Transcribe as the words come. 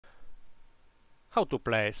How to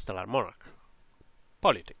play Stellar Monarch.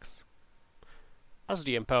 Politics. As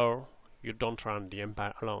the Emperor, you don't run the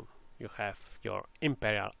Empire alone. You have your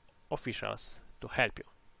imperial officials to help you.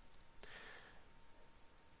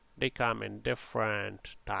 They come in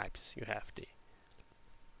different types. You have the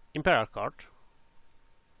Imperial Court,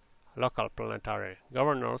 local planetary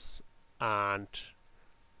governors, and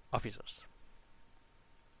officers.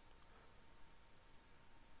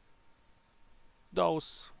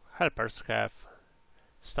 Those helpers have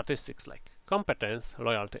statistics like competence,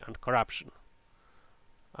 loyalty, and corruption.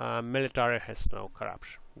 Military has no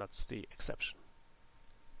corruption. That's the exception.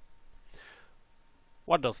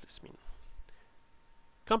 What does this mean?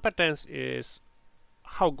 Competence is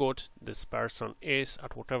how good this person is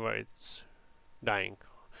at whatever it's doing.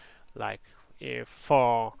 Like if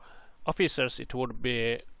for officers it would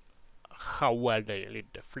be how well they lead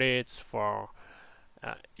the fleets, for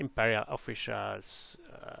imperial officials,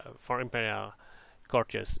 for imperial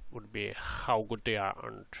courtiers would be how good they are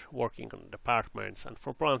at working on departments, and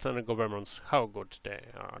for planetary governments how good they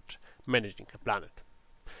are at managing a planet.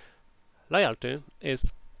 Loyalty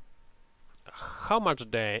is how much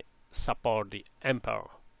they support the emperor.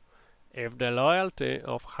 If the loyalty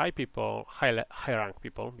of high rank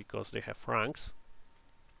people, because they have ranks,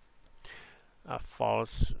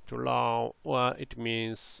 falls too low, well, it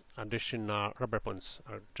means additional rubber points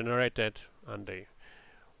are generated and they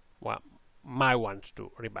might want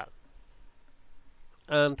to rebel.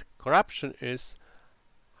 And corruption is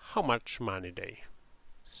how much money they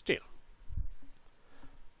steal.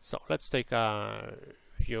 So let's take a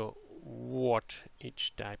view what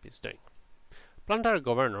each type is doing. Planetary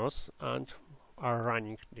governors are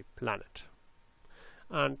running the planet,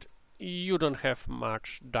 and you don't have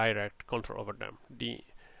much direct control over them. The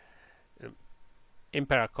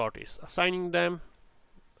Imperial Court is assigning them,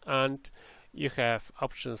 and you have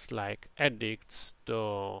options like edicts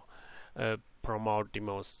to promote the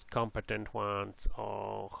most competent ones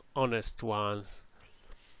or honest ones.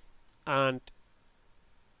 And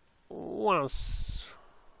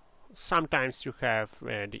sometimes you have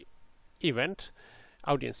the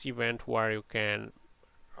audience event, where you can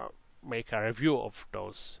make a review of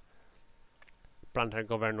those planetary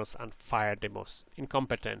governors and fire the most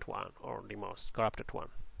incompetent one or the most corrupted one.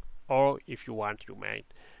 Or if you want, you may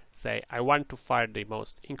say, I want to fire the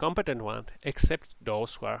most incompetent one except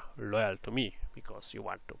those who are loyal to me, because you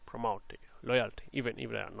want to promote the loyalty even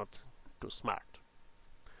if they are not too smart.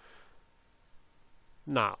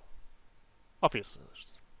 Now,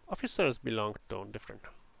 officers. Officers belong to different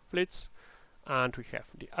fleets, and we have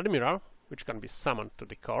the admiral, which can be summoned to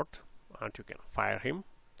the court and you can fire him.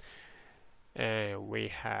 We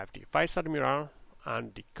have the vice admiral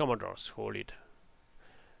and the commodores who lead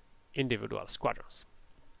individual squadrons.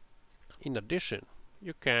 In addition,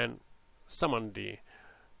 you can summon the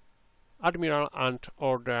admiral and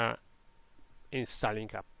order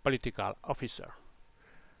installing a political officer.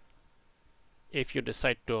 If you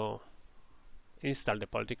decide to install the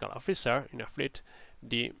political officer in a fleet,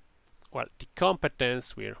 the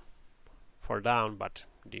competence will fall down, but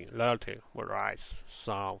the loyalty will rise.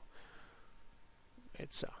 So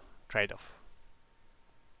it's a trade-off.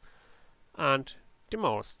 And the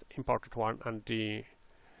most important one, and the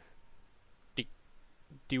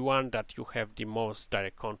one that you have the most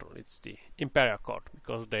direct control, it's the Imperial Court,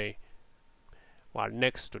 because they are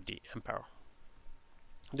next to the emperor.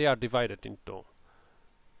 They are divided into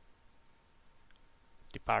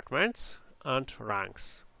departments and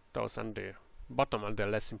ranks. Those on the bottom are the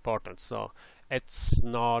less important, so it's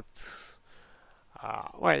not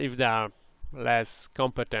if they are less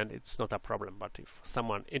competent, it's not a problem. But if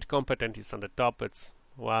someone incompetent is on the top, it's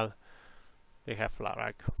they have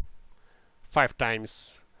like 5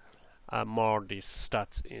 times more these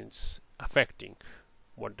stats is affecting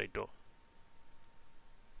what they do.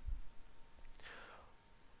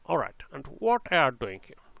 Alright, and what they are doing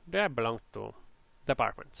here? They belong to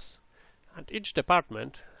departments, and each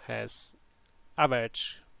department has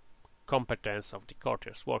average competence of the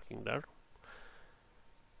courtiers working there,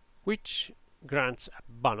 which grants a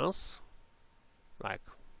bonus. Like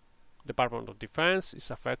Department of Defense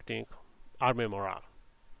is affecting army morale,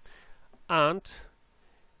 and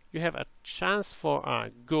you have a chance for a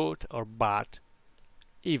good or bad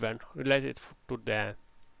event related to the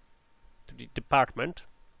department,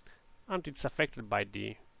 and it's affected by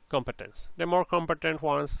the competence. The more competent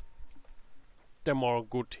ones, the more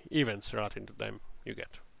good events relating to them you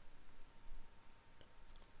get.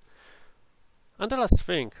 And the last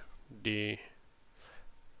thing, the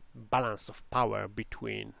balance of power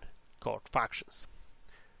between court factions.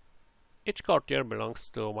 Each courtier belongs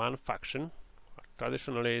to one faction.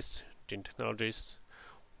 Traditionalists, gene technologists,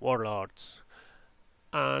 warlords,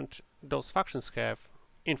 and those factions have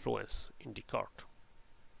influence in the court.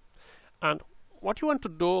 And what you want to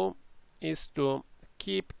do is to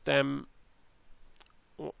keep them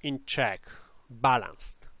in check,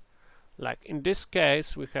 balanced. Like in this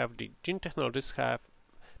case, we have the gene technologists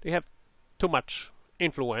they have too much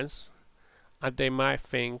influence, and they might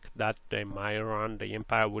think that they might run the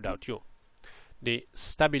empire without you. The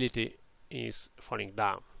stability is falling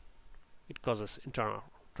down. It causes internal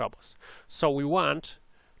troubles. So we want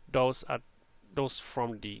those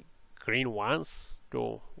from the green ones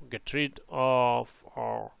to get rid of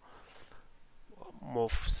or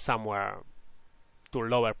move somewhere to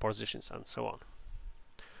lower positions and so on.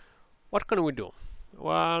 What can we do?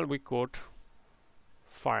 Well, we could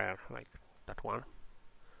fire like that one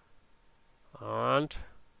and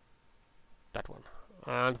that one,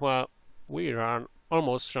 and well, we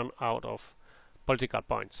almost run out of political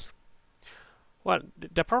points. Well,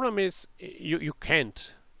 the problem is you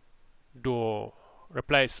can't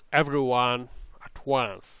replace everyone at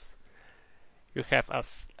once. You have a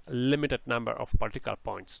limited number of political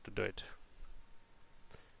points to do it.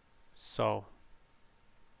 So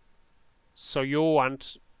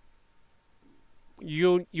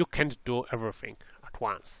you can't do everything at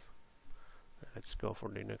once. Let's go for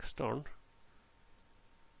the next turn.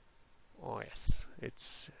 Oh yes,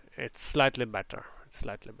 it's slightly better. It's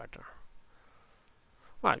slightly better.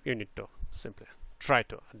 Well, you need to simply try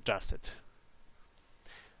to adjust it.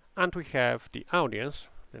 And we have the audience,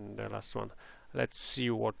 then the last one. Let's see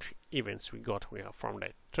what events we got. We have from the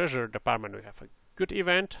Treasury Department, we have a good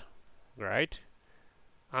event, great.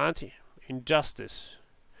 And injustice.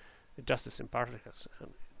 Justice in part has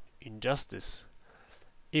an injustice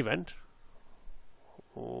event.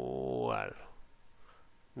 Well,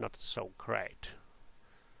 not so great.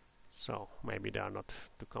 So maybe they are not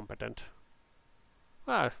too competent.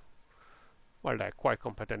 Well, they're quite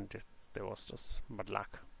competent. There was just bad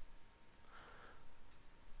luck.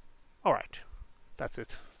 Alright, that's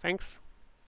it. Thanks.